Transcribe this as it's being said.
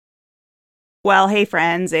Well, hey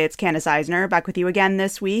friends, it's Candace Eisner back with you again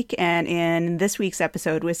this week. And in this week's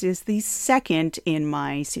episode, which is the second in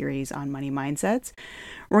my series on money mindsets,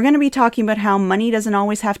 we're going to be talking about how money doesn't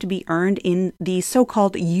always have to be earned in the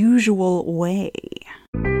so-called usual way.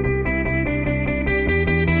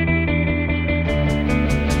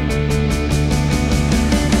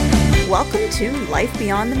 Welcome to Life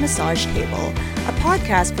Beyond the Massage Table, a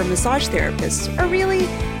podcast for massage therapists, or really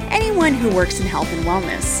anyone who works in health and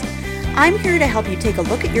wellness. I'm here to help you take a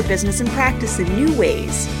look at your business and practice in new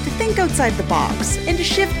ways, to think outside the box, and to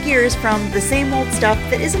shift gears from the same old stuff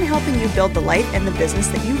that isn't helping you build the life and the business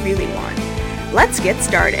that you really want. Let's get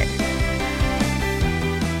started.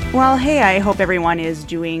 Well, hey, I hope everyone is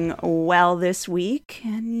doing well this week.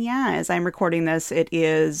 And yeah, as I'm recording this, it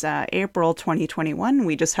is April 2021.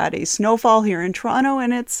 We just had a snowfall here in Toronto,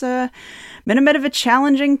 and it's been a bit of a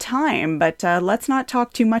challenging time. But let's not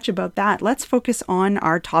talk too much about that. Let's focus on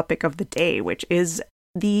our topic of the day, which is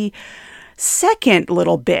the second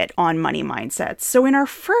little bit on money mindsets. So in our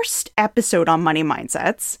first episode on money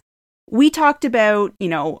mindsets, we talked about,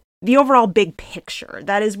 the overall big picture.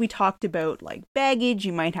 That is, we talked about like baggage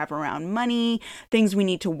you might have around money, things we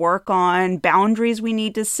need to work on, boundaries we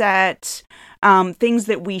need to set, things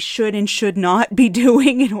that we should and should not be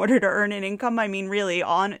doing in order to earn an income. I mean, really,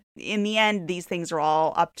 in the end, these things are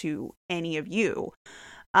all up to any of you.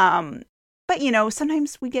 But,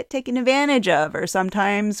 sometimes we get taken advantage of, or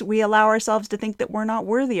sometimes we allow ourselves to think that we're not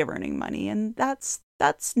worthy of earning money. And that's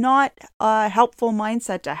not a helpful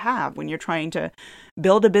mindset to have when you're trying to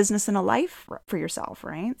build a business and a life for yourself,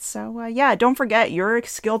 right? So, don't forget, you're a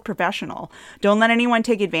skilled professional. Don't let anyone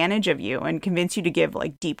take advantage of you and convince you to give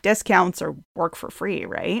like deep discounts or work for free,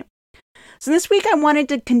 right? So this week I wanted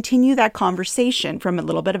to continue that conversation from a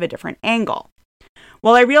little bit of a different angle.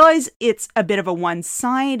 Well, I realize it's a bit of a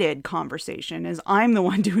one-sided conversation as I'm the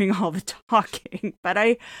one doing all the talking, but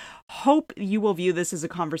I hope you will view this as a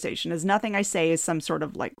conversation, as nothing I say is some sort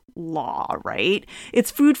of like law, right? It's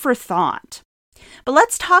food for thought. But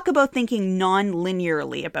let's talk about thinking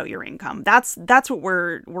non-linearly about your income. That's what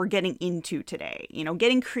we're getting into today.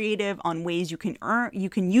 Getting creative on ways you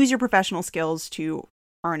can use your professional skills to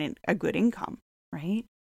earn a good income, right?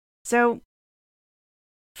 So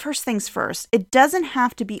first things first, it doesn't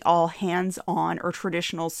have to be all hands-on or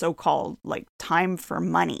traditional so-called like time for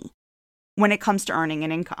money when it comes to earning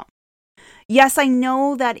an income. Yes, I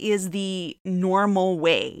know that is the normal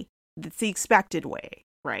way. That's the expected way,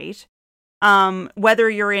 right? Whether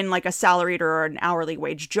you're in like a salaried or an hourly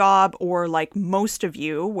wage job, or like most of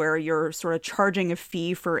you where you're sort of charging a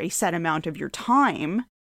fee for a set amount of your time,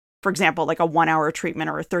 for example, like a 1-hour treatment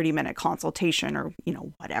or a 30-minute consultation or,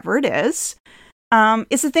 whatever it is.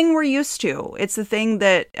 It's the thing we're used to. It's the thing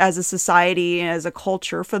that as a society, as a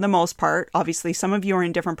culture, for the most part, obviously some of you are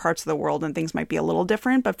in different parts of the world and things might be a little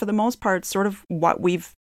different, but for the most part, sort of what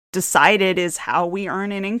we've decided is how we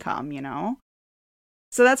earn an income,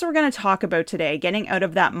 So that's what we're going to talk about today, getting out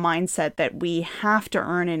of that mindset that we have to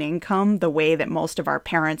earn an income the way that most of our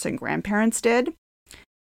parents and grandparents did.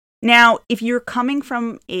 Now, if you're coming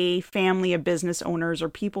from a family of business owners or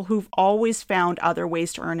people who've always found other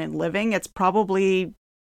ways to earn a living, this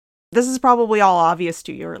is probably all obvious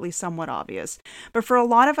to you, or at least somewhat obvious. But for a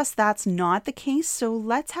lot of us, that's not the case. So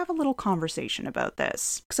let's have a little conversation about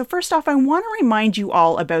this. So first off, I want to remind you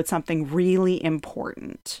all about something really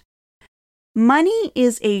important. Money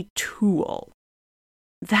is a tool.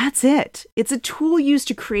 That's it. It's a tool used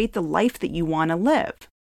to create the life that you want to live.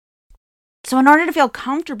 So in order to feel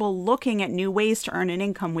comfortable looking at new ways to earn an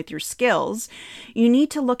income with your skills, you need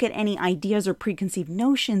to look at any ideas or preconceived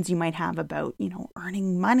notions you might have about,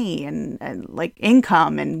 earning money and like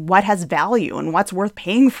income and what has value and what's worth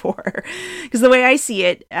paying for. Because the way I see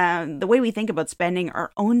it, the way we think about spending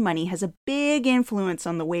our own money has a big influence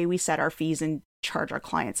on the way we set our fees and charge our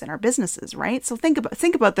clients and our businesses, right? So think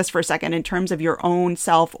about this for a second in terms of your own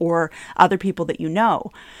self or other people that you know.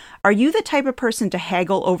 Are you the type of person to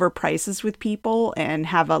haggle over prices with people and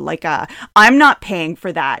have I'm not paying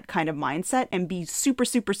for that kind of mindset and be super,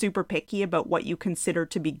 super, super picky about what you consider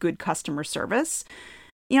to be good customer service?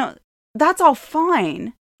 That's all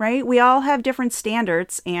fine, right? We all have different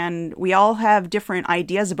standards and we all have different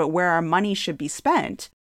ideas about where our money should be spent.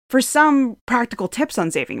 For some practical tips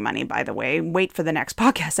on saving money, by the way, wait for the next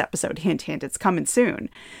podcast episode. Hint, hint, it's coming soon.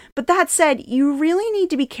 But that said, you really need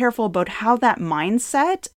to be careful about how that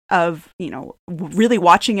mindset of, really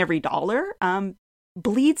watching every dollar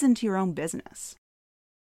bleeds into your own business.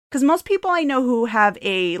 Because most people I know who have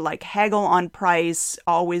a haggle on price,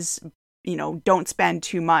 always, don't spend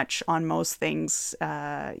too much on most things,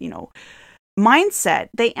 mindset,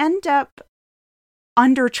 they end up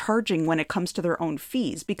undercharging when it comes to their own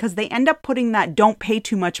fees because they end up putting that don't pay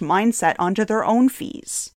too much mindset onto their own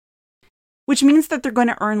fees, which means that they're going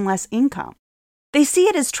to earn less income. They see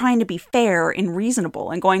it as trying to be fair and reasonable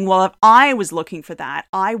and going, well, if I was looking for that,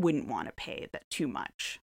 I wouldn't want to pay that too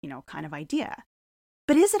much, kind of idea.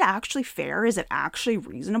 But is it actually fair? Is it actually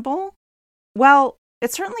reasonable? Well,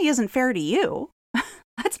 it certainly isn't fair to you.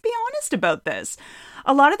 Let's be honest about this.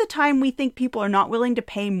 A lot of the time we think people are not willing to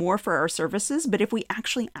pay more for our services, but if we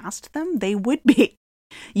actually asked them, they would be.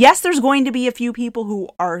 Yes, there's going to be a few people who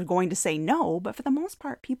are going to say no, but for the most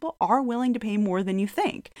part, people are willing to pay more than you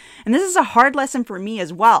think. And this is a hard lesson for me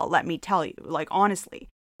as well, let me tell you, honestly.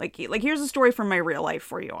 Here's a story from my real life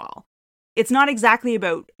for you all. It's not exactly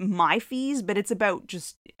about my fees, but it's about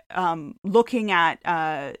just looking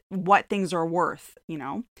at what things are worth,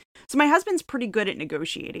 So my husband's pretty good at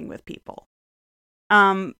negotiating with people.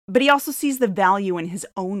 But he also sees the value in his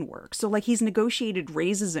own work. So he's negotiated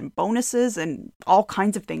raises and bonuses and all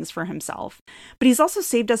kinds of things for himself. But he's also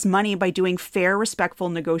saved us money by doing fair, respectful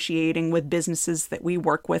negotiating with businesses that we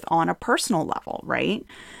work with on a personal level, right?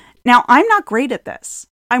 Now, I'm not great at this.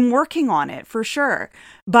 I'm working on it for sure.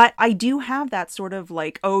 But I do have that sort of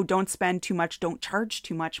don't spend too much, don't charge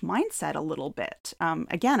too much mindset a little bit.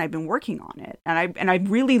 Again, I've been working on it. And I've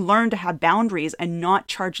really learned to have boundaries and not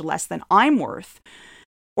charge less than I'm worth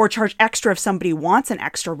or charge extra if somebody wants an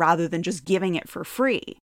extra rather than just giving it for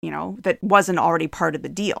free, that wasn't already part of the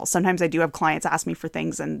deal. Sometimes I do have clients ask me for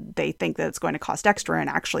things and they think that it's going to cost extra and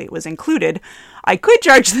actually it was included. I could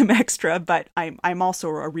charge them extra, but I'm also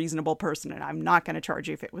a reasonable person and I'm not going to charge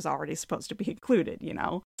you if it was already supposed to be included,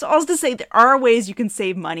 So all to say there are ways you can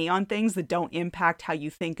save money on things that don't impact how you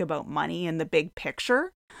think about money in the big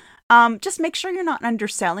picture. Just make sure you're not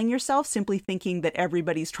underselling yourself simply thinking that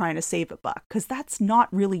everybody's trying to save a buck, because that's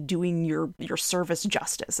not really doing your service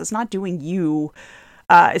justice. It's not doing you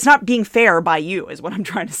it's not being fair by you is what I'm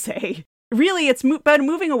trying to say. Really, it's about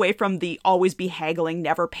moving away from the always be haggling,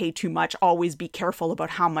 never pay too much, always be careful about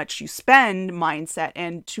how much you spend mindset,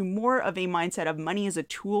 and to more of a mindset of money as a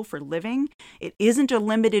tool for living. It isn't a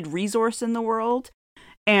limited resource in the world.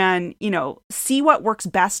 And, see what works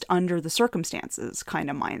best under the circumstances kind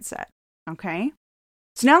of mindset. Okay?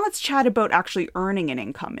 So now let's chat about actually earning an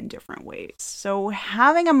income in different ways. So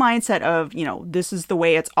having a mindset of, this is the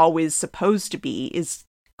way it's always supposed to be is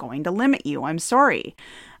going to limit you. I'm sorry.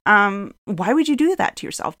 Why would you do that to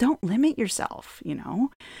yourself? Don't limit yourself,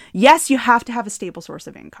 Yes, you have to have a stable source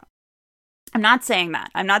of income. I'm not saying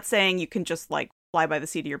that. I'm not saying you can just fly by the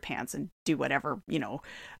seat of your pants and do whatever,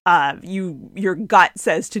 your gut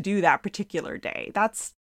says to do that particular day.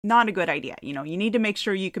 That's not a good idea. You need to make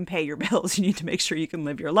sure you can pay your bills. You need to make sure you can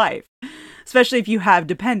live your life, especially if you have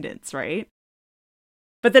dependents, right?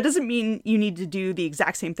 But that doesn't mean you need to do the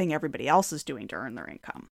exact same thing everybody else is doing to earn their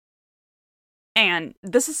income. And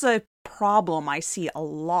this is a problem I see a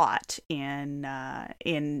lot in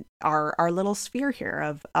our little sphere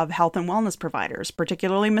here of health and wellness providers,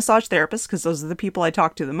 particularly massage therapists, because those are the people I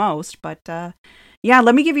talk to the most. But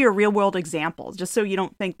let me give you a real world example, just so you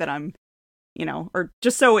don't think that I'm, or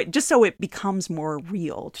just so it becomes more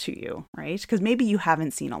real to you, right? Because maybe you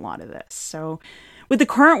haven't seen a lot of this. So with the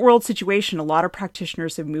current world situation, a lot of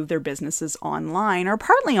practitioners have moved their businesses online or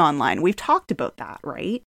partly online. We've talked about that,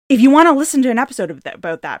 right? If you want to listen to an episode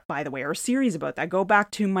about that, by the way, or a series about that, go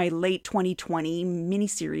back to my late 2020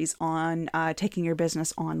 mini-series on taking your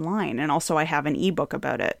business online. And also I have an ebook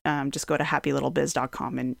about it. Just go to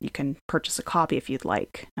happylittlebiz.com and you can purchase a copy if you'd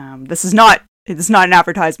like. This is not an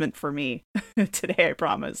advertisement for me today, I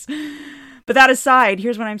promise. But that aside,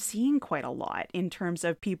 here's what I'm seeing quite a lot in terms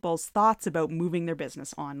of people's thoughts about moving their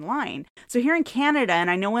business online. So here in Canada,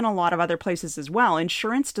 and I know in a lot of other places as well,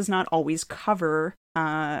 insurance does not always cover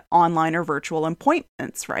online or virtual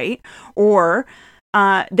appointments, right? Or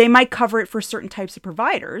they might cover it for certain types of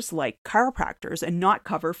providers like chiropractors and not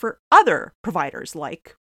cover for other providers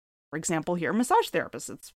like, for example, here, massage therapists.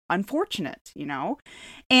 It's unfortunate,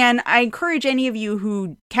 And I encourage any of you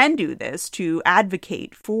who can do this to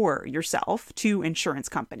advocate for yourself to insurance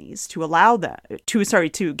companies to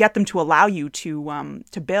get them to allow you to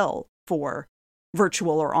bill for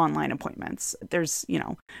virtual or online appointments. There's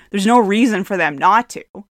no reason for them not to.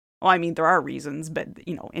 Well, I mean, there are reasons, but,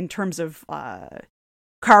 in terms of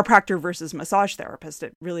chiropractor versus massage therapist,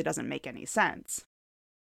 it really doesn't make any sense.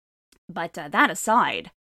 But that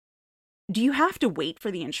aside, do you have to wait for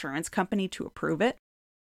the insurance company to approve it?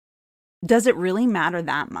 Does it really matter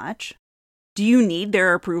that much? Do you need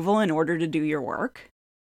their approval in order to do your work?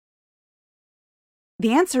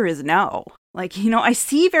 The answer is no. I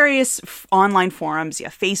see various online forums,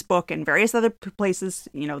 Facebook and various other places,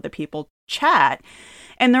 that people chat,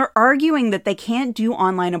 and they're arguing that they can't do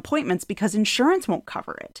online appointments because insurance won't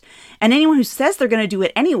cover it. And anyone who says they're going to do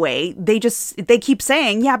it anyway, they keep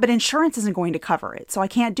saying, yeah, but insurance isn't going to cover it, so I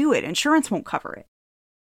can't do it. Insurance won't cover it.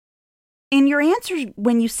 And your answer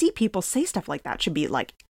when you see people say stuff like that should be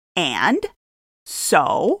like, and?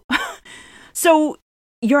 So? So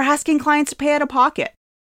you're asking clients to pay out of pocket.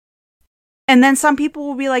 And then some people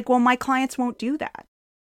will be like, well, my clients won't do that.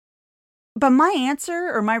 But my answer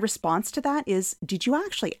or my response to that is, did you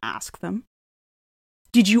actually ask them?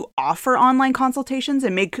 Did you offer online consultations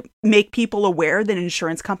and make people aware that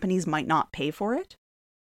insurance companies might not pay for it?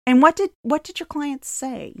 And what did your clients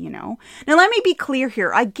say, Now, let me be clear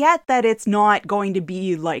here. I get that it's not going to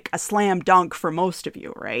be like a slam dunk for most of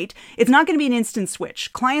you, right? It's not going to be an instant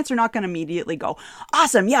switch. Clients are not going to immediately go,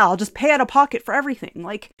 awesome, yeah, I'll just pay out of pocket for everything.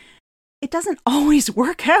 Like, it doesn't always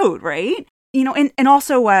work out, right? And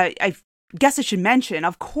also, I guess I should mention,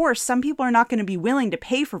 of course, some people are not going to be willing to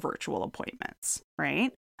pay for virtual appointments,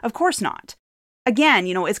 right? Of course not. Again,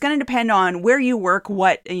 it's going to depend on where you work,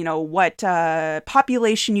 what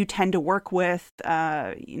population you tend to work with,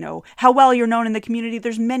 how well you're known in the community.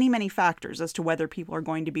 There's many, many factors as to whether people are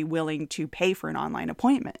going to be willing to pay for an online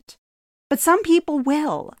appointment. But some people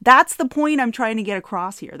will. That's the point I'm trying to get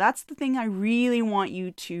across here. That's the thing I really want you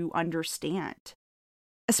to understand.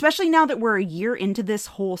 Especially now that we're a year into this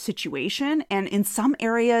whole situation, and in some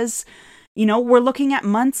areas, we're looking at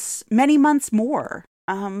many months more.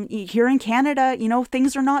 Here in Canada,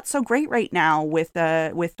 things are not so great right now with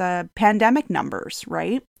the pandemic numbers,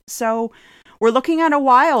 right? So we're looking at a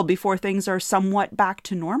while before things are somewhat back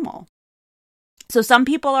to normal. So some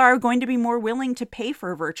people are going to be more willing to pay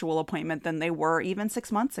for a virtual appointment than they were even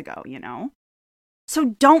 6 months ago, So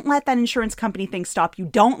don't let that insurance company thing stop you.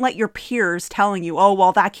 Don't let your peers telling you, oh,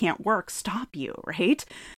 well, that can't work, stop you, right?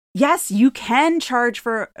 Yes, you can charge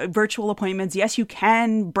for virtual appointments. Yes, you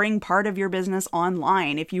can bring part of your business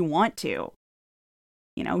online if you want to.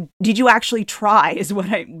 Did you actually try is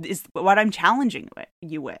what I'm challenging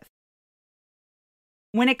you with.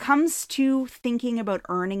 When it comes to thinking about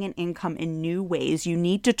earning an income in new ways, you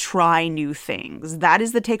need to try new things. That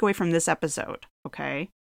is the takeaway from this episode, okay?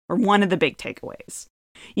 Or one of the big takeaways.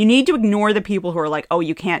 You need to ignore the people who are like, oh,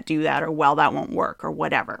 you can't do that, or well, that won't work, or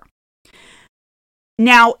whatever.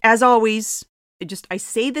 Now, as always, I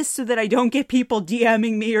say this so that I don't get people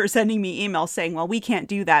DMing me or sending me emails saying, well, we can't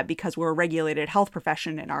do that because we're a regulated health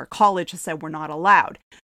profession and our college has said we're not allowed.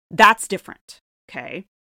 That's different, okay?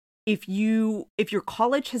 If your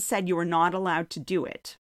college has said you are not allowed to do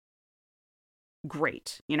it,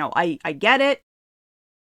 great. I get it.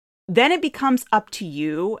 Then it becomes up to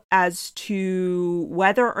you as to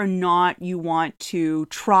whether or not you want to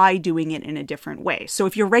try doing it in a different way. So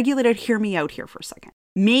if you're regulated, hear me out here for a second.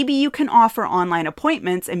 Maybe you can offer online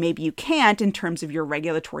appointments and maybe you can't in terms of your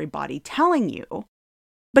regulatory body telling you.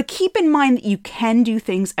 But keep in mind that you can do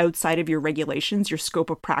things outside of your regulations, your scope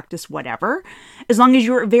of practice, whatever, as long as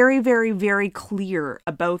you're very, very, very clear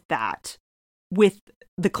about that with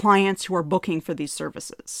the clients who are booking for these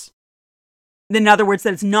services. In other words,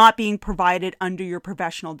 that it's not being provided under your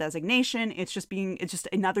professional designation. It's just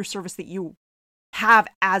another service that you have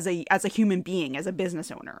as a human being, as a business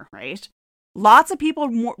owner, right? Lots of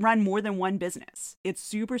people run more than one business. It's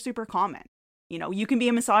super, super common. You can be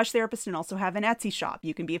a massage therapist and also have an Etsy shop.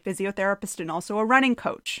 You can be a physiotherapist and also a running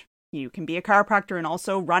coach. You can be a chiropractor and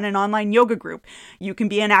also run an online yoga group. You can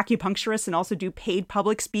be an acupuncturist and also do paid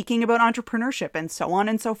public speaking about entrepreneurship and so on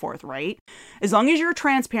and so forth, right? As long as you're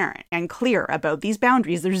transparent and clear about these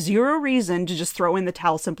boundaries, there's zero reason to just throw in the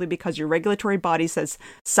towel simply because your regulatory body says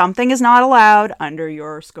something is not allowed under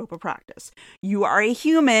your scope of practice. You are a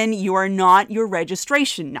human. You are not your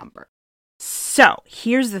registration number. So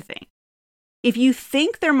here's the thing. If you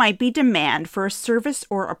think there might be demand for a service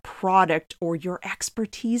or a product or your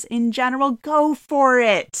expertise in general, go for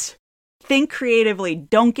it. Think creatively.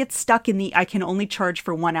 Don't get stuck in the I can only charge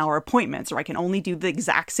for 1 hour appointments or I can only do the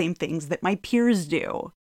exact same things that my peers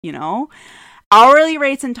do. Hourly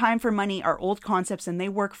rates and time for money are old concepts and they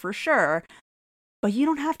work for sure, but you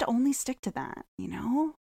don't have to only stick to that,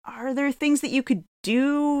 Are there things that you could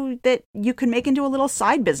do that you could make into a little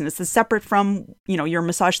side business that's separate from, your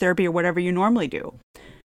massage therapy or whatever you normally do?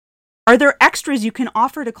 Are there extras you can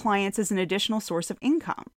offer to clients as an additional source of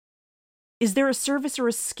income? Is there a service or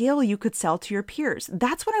a skill you could sell to your peers?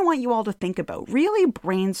 That's what I want you all to think about. Really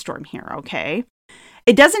brainstorm here, okay?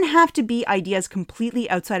 It doesn't have to be ideas completely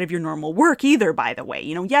outside of your normal work either, by the way.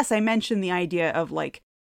 Yes, I mentioned the idea of like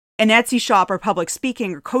an Etsy shop or public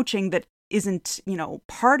speaking or coaching that isn't,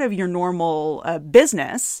 part of your normal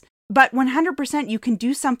business, But 100% you can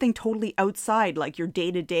do something totally outside, like your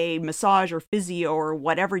day-to-day massage or physio or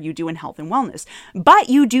whatever you do in health and wellness. But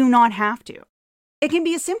you do not have to. It can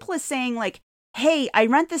be as simple as saying like, hey, I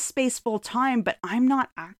rent this space full time, but I'm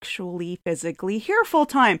not actually physically here full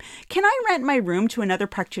time. Can I rent my room to another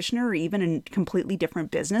practitioner or even a completely different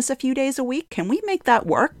business a few days a week? Can we make that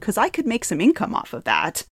work? Because I could make some income off of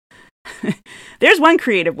that. There's one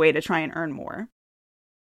creative way to try and earn more.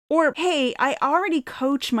 Or, hey, I already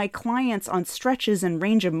coach my clients on stretches and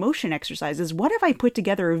range of motion exercises. What if I put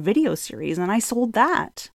together a video series and I sold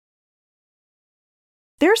that?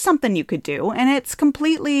 There's something you could do, and it's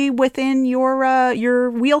completely within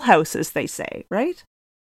your wheelhouse, as they say, right?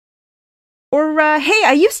 Or, hey,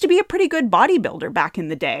 I used to be a pretty good bodybuilder back in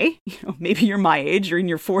the day. Maybe you're my age, you're in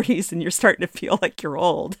your 40s, and you're starting to feel like you're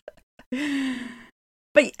old.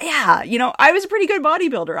 But yeah, I was a pretty good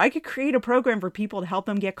bodybuilder. I could create a program for people to help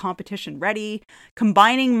them get competition ready,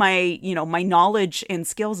 combining my, my knowledge and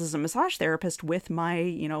skills as a massage therapist with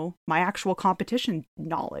my, my actual competition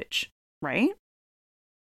knowledge, right?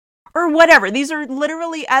 Or whatever. These are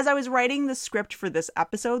literally, as I was writing the script for this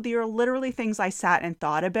episode, they are literally things I sat and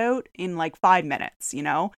thought about in like 5 minutes,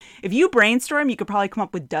 If you brainstorm, you could probably come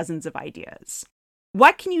up with dozens of ideas.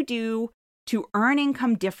 What can you do to earn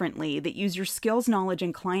income differently that use your skills, knowledge,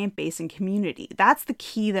 and client base and community? That's the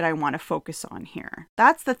key that I want to focus on here.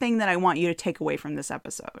 That's the thing that I want you to take away from this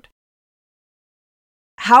episode.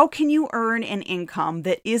 How can you earn an income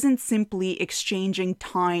that isn't simply exchanging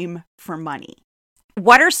time for money?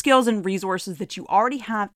 What are skills and resources that you already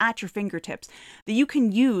have at your fingertips that you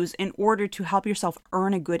can use in order to help yourself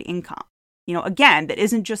earn a good income? Again, that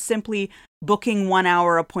isn't just simply booking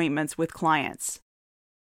 1-hour appointments with clients.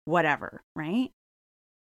 Whatever, right?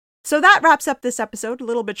 So that wraps up this episode, a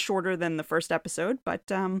little bit shorter than the first episode, but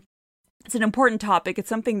it's an important topic. It's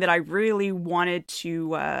something that I really wanted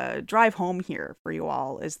to drive home here for you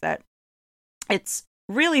all, is that it's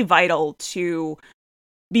really vital to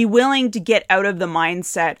be willing to get out of the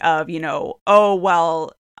mindset of, oh,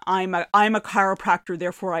 well, I'm a chiropractor,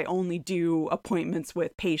 therefore I only do appointments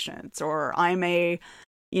with patients, or I'm an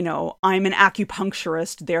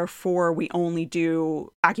acupuncturist, therefore we only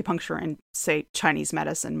do acupuncture and, say, Chinese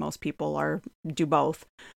medicine. Most people do both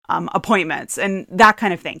appointments and that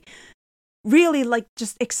kind of thing. Really,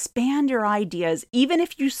 just expand your ideas, even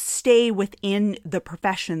if you stay within the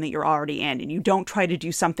profession that you're already in and you don't try to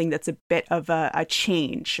do something that's a bit of a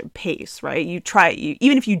change pace, right?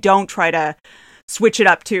 Even if you don't try to switch it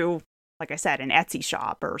up to, like I said, an Etsy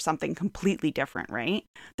shop or something completely different, right?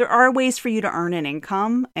 There are ways for you to earn an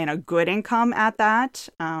income, and a good income at that,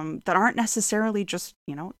 that aren't necessarily just,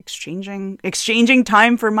 exchanging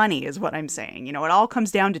time for money is what I'm saying. It all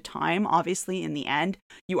comes down to time. Obviously, in the end,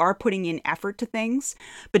 you are putting in effort to things,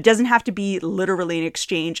 but it doesn't have to be literally an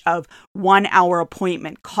exchange of 1-hour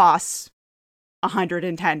appointment costs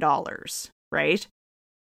 $110, right?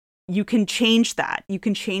 You can change that. You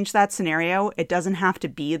can change that scenario. It doesn't have to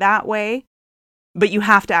be that way, but you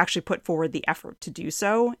have to actually put forward the effort to do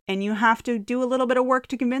so. And you have to do a little bit of work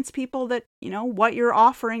to convince people that, what you're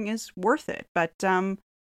offering is worth it. But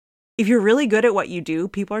if you're really good at what you do,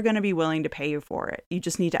 people are going to be willing to pay you for it. You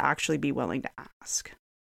just need to actually be willing to ask.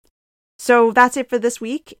 So that's it for this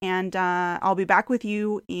week. And I'll be back with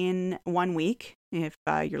you in 1 week. If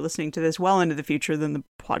you're listening to this well into the future, then the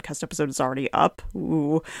podcast episode is already up.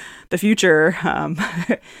 Ooh, the future.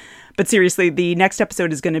 But seriously, the next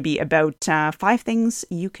episode is going to be about 5 things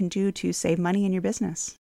you can do to save money in your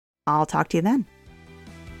business. I'll talk to you then.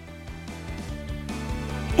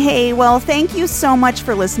 Hey, well, thank you so much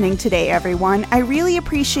for listening today, everyone. I really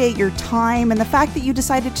appreciate your time and the fact that you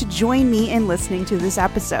decided to join me in listening to this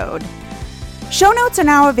episode. Show notes are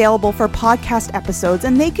now available for podcast episodes,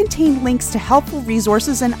 and they contain links to helpful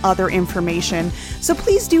resources and other information. So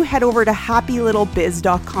please do head over to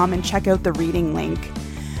happylittlebiz.com and check out the reading link.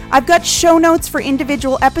 I've got show notes for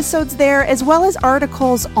individual episodes there, as well as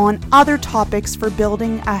articles on other topics for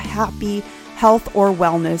building a happy health or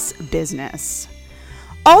wellness business.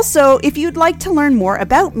 Also, if you'd like to learn more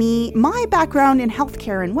about me, my background in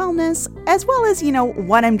healthcare and wellness, as well as,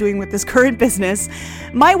 what I'm doing with this current business,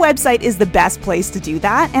 my website is the best place to do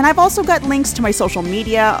that. And I've also got links to my social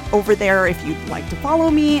media over there if you'd like to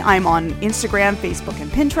follow me. I'm on Instagram, Facebook,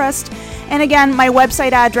 and Pinterest. And again, my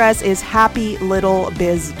website address is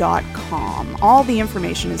happylittlebiz.com. All the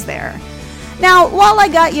information is there. Now, while I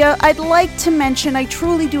got you, I'd like to mention I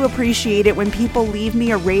truly do appreciate it when people leave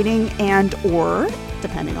me a rating and/or,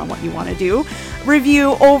 depending on what you want to do,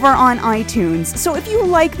 review over on iTunes. So if you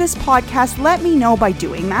like this podcast, let me know by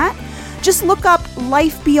doing that. Just look up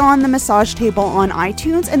Life Beyond the Massage Table on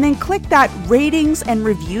iTunes and then click that ratings and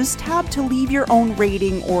reviews tab to leave your own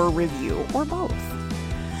rating or review, or both.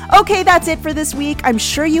 Okay, that's it for this week. I'm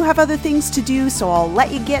sure you have other things to do, so I'll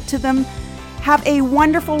let you get to them. Have a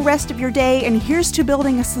wonderful rest of your day, and here's to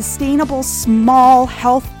building a sustainable, small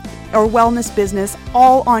health or wellness business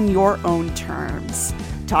all on your own terms.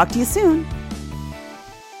 Talk to you soon.